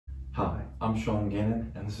Hi, I'm Sean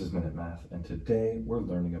Gannon, and this is Minute Math, and today we're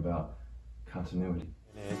learning about continuity.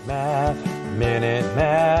 Minute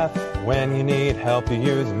Math, when you need help you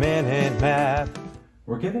use Minute Math.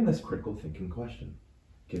 We're given this critical thinking question.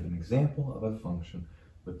 Give an example of a function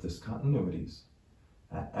with discontinuities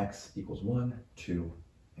at x equals 1, 2,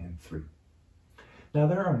 and 3. Now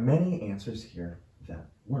there are many answers here that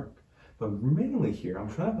work, but mainly here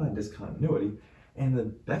I'm trying to find discontinuity, and the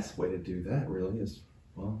best way to do that really is,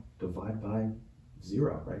 well, divide by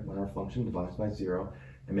 0, right? When our function divides by 0,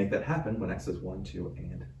 and make that happen when x is 1, 2,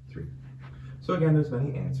 and 3. So again, there's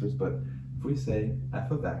many answers, but if we say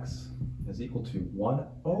f of x is equal to 1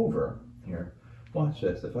 over here, watch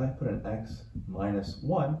this. If I put an x minus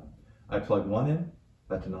 1, I plug 1 in,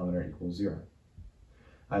 that denominator equals 0.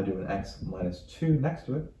 I do an x minus 2 next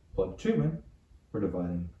to it, plug 2 in, we're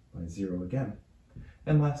dividing by 0 again.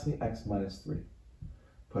 And lastly, x minus 3.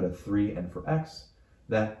 Put a 3 in for x,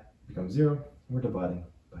 that becomes 0, we're dividing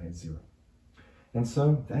by 0. And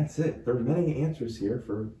so that's it. There are many answers here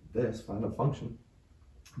for this, find a function.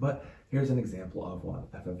 But here's an example of one.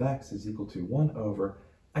 F of x is equal to 1 over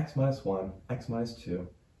x minus 1, x minus 2,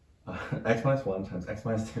 x minus 1 times x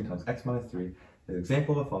minus 2 times x minus 3 is an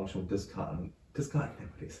example of a function with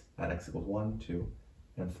discontinuities at x equals 1, 2,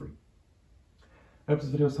 and 3. I hope this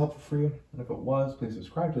video was helpful for you, and if it was, please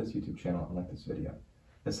subscribe to this YouTube channel and like this video.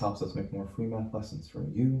 This helps us make more free math lessons for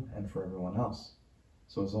you and for everyone else.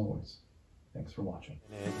 So as always, thanks for watching.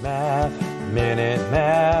 Minute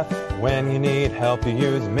Math, when you need help you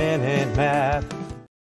use Minute Math.